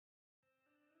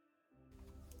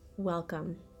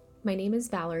Welcome. My name is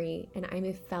Valerie, and I'm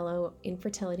a fellow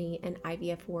infertility and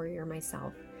IVF warrior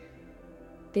myself.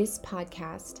 This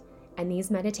podcast and these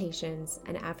meditations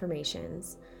and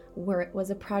affirmations was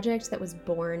a project that was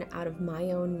born out of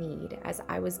my own need as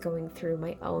I was going through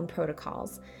my own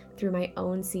protocols, through my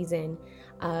own season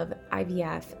of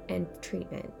IVF and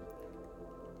treatment.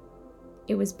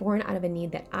 It was born out of a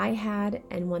need that I had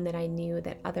and one that I knew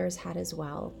that others had as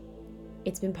well.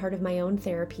 It's been part of my own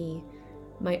therapy,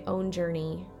 my own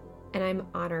journey, and I'm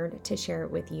honored to share it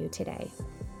with you today.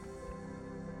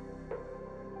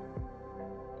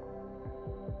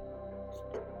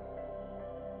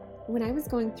 When I was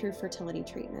going through fertility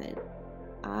treatment,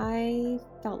 I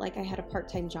felt like I had a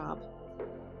part-time job.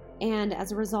 And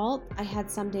as a result, I had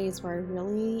some days where I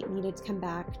really needed to come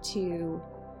back to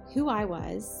who I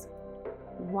was,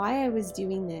 why I was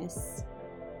doing this,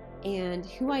 and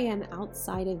who I am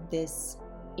outside of this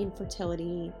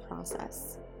infertility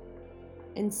process.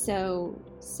 And so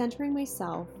centering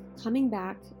myself, coming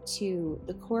back to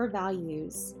the core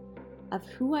values of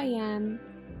who I am,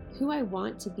 who I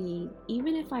want to be,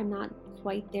 even if I'm not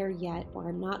quite there yet or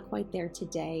I'm not quite there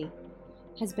today,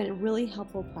 has been a really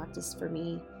helpful practice for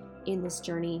me in this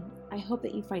journey. I hope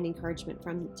that you find encouragement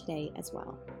from today as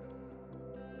well.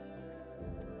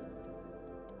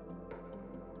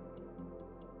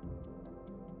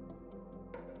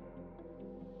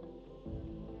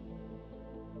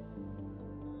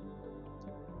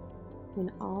 When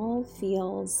all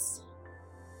feels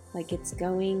like it's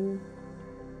going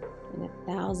in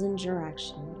 1,000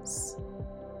 directions,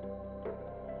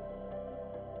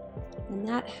 and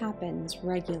that happens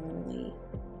regularly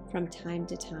from time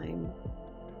to time.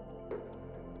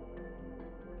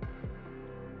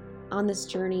 On this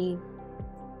journey,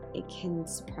 it can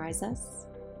surprise us,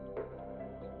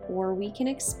 or we can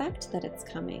expect that it's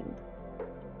coming.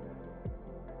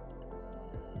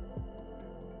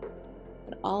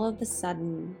 But all of a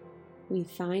sudden, we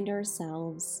find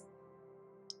ourselves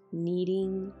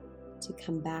needing to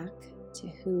come back to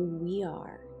who we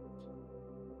are.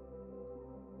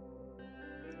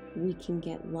 We can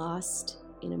get lost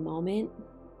in a moment.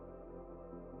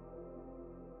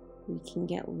 We can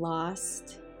get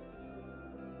lost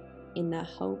in the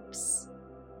hopes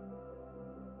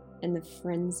and the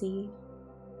frenzy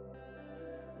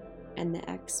and the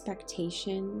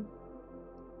expectation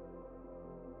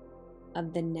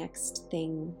of the next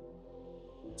thing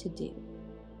to do,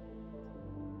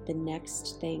 the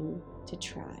next thing to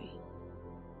try.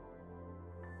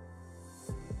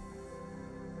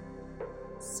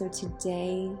 So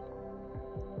today,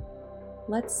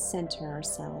 let's center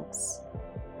ourselves.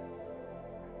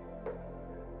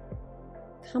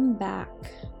 Come back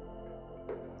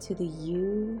to the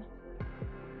you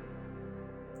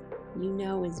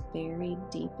know is buried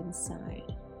deep inside.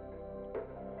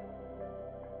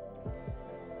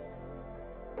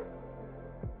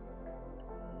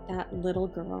 That little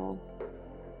girl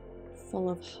full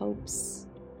of hopes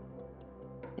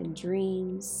and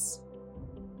dreams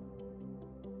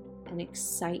and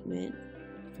excitement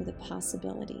for the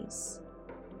possibilities.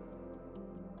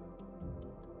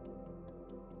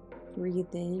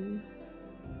 Breathe in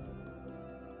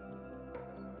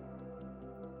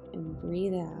and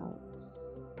breathe out.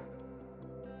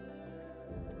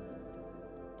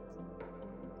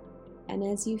 And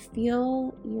as you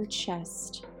feel your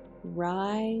chest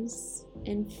rise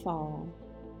and fall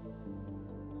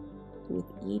with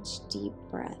each deep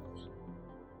breath,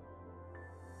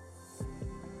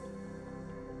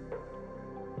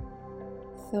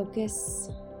 focus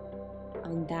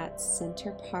on that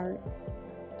center part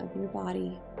of your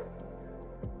body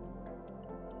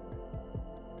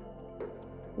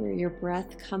where your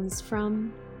breath comes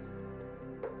from,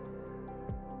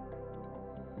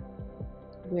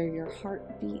 where your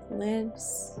heartbeat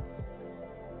lives,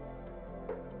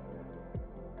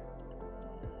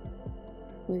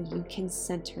 where you can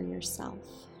center yourself.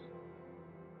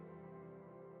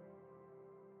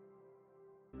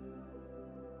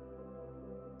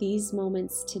 These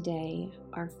moments today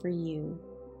are for you.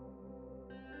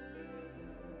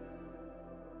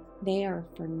 They are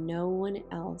for no one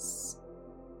else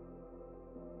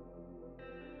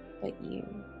but you.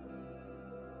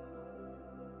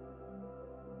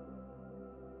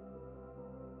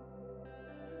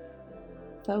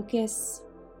 Focus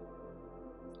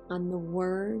on the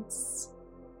words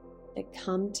that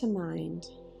come to mind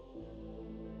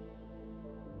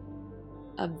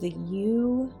of the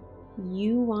you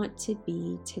want to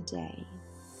be today.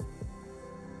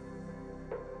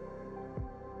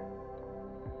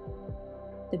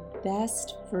 The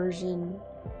best version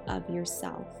of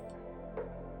yourself.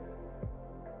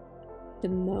 the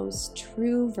most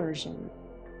true version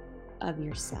of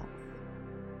yourself.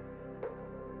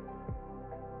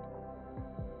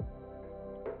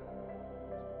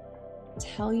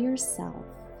 Tell yourself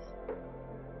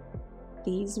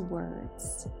these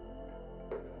words,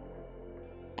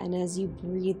 and as you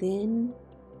breathe in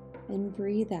and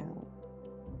breathe out,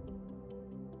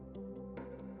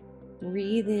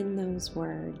 breathe in those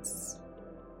words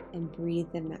and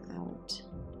breathe them out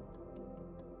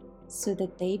so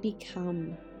that they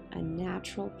become a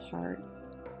natural part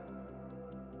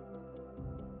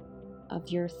of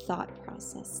your thought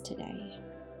process today.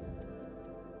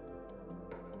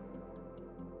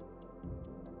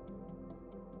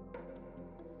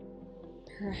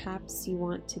 Perhaps you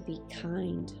want to be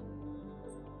kind.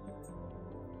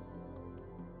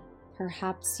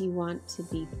 Perhaps you want to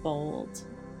be bold.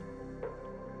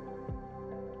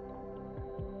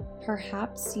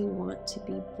 Perhaps you want to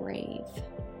be brave.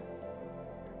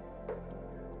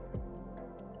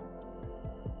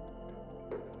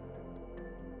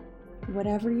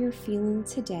 Whatever you're feeling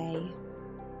today,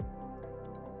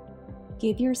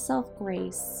 give yourself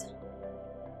grace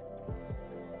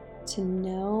to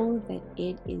know that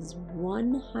it is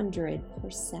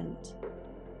 100%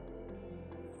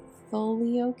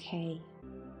 fully okay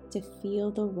to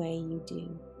feel the way you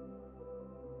do.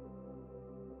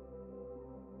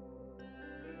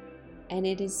 And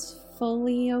it is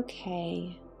fully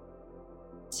okay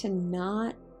to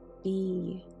not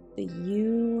be the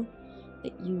you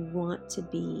that you want to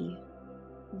be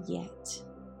yet.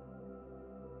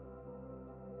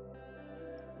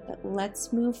 But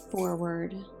let's move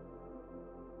forward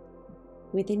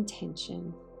with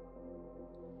intention,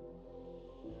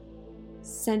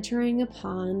 centering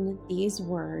upon these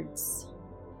words,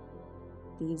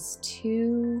 these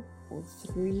 2 or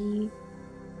 3,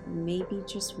 or maybe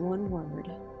just one word,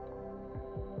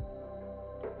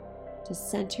 to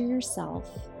center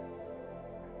yourself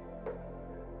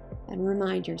and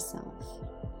remind yourself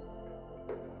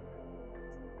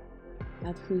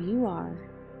of who you are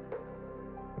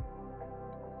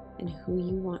and who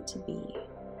you want to be,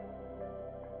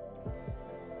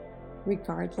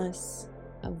 regardless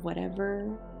of whatever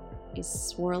is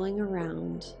swirling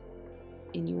around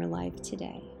in your life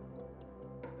today.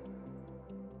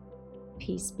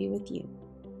 Peace be with you.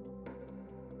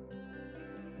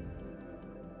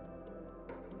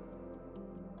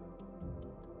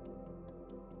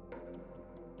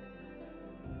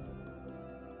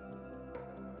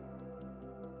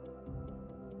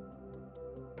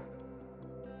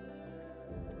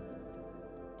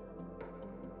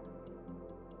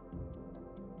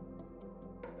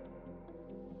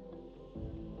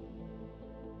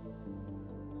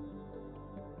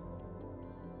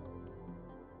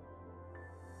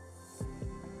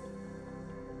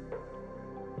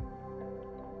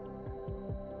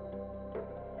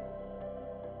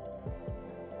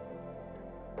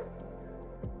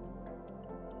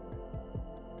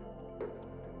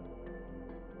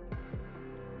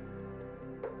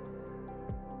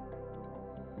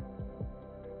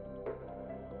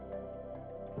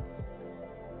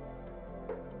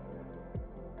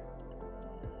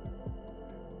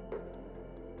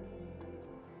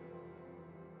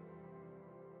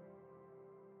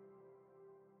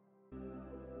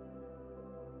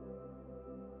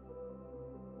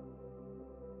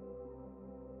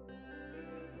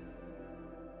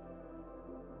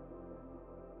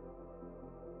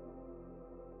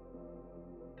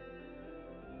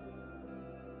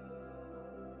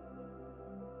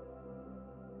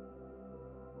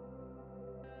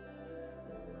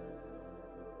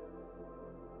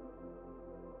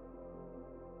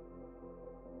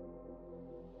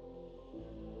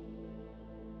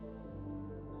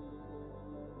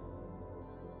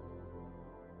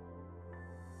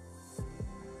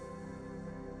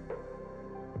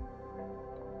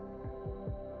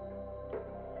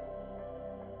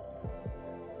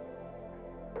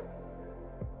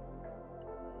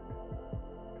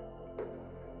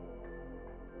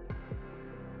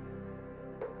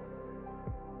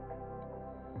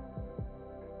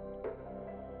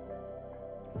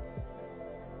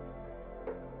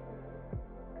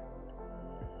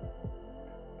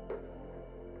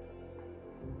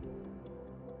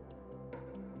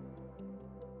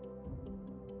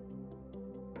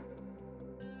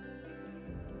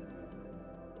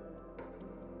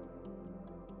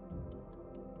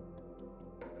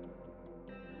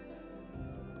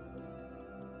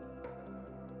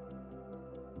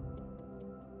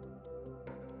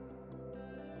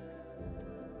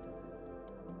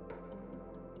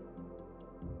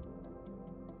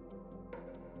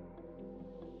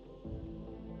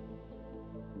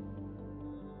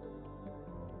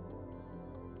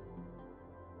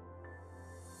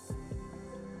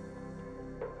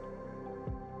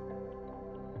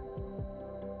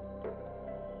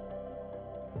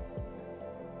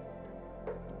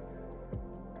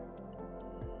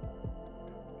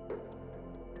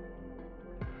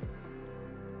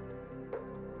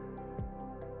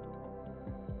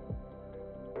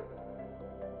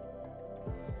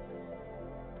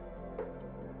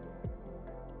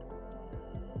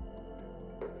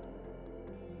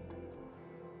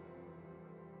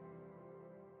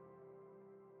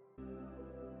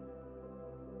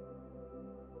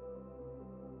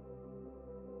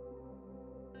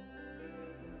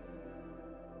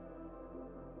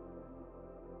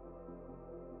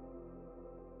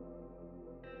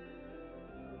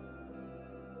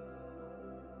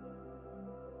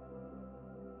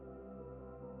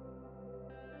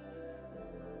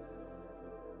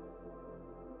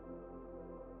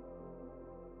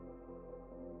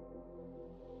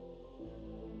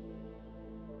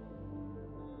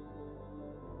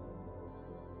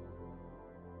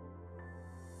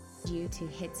 you to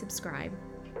hit subscribe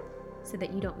so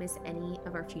that you don't miss any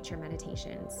of our future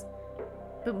meditations.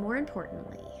 But more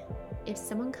importantly, if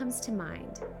someone comes to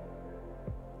mind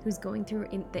who's going through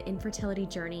the infertility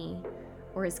journey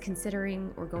or is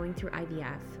considering or going through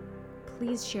IVF,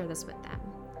 please share this with them.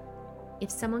 If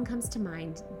someone comes to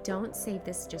mind, don't save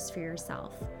this just for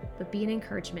yourself, but be an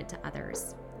encouragement to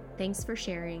others. Thanks for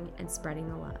sharing and spreading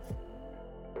the love.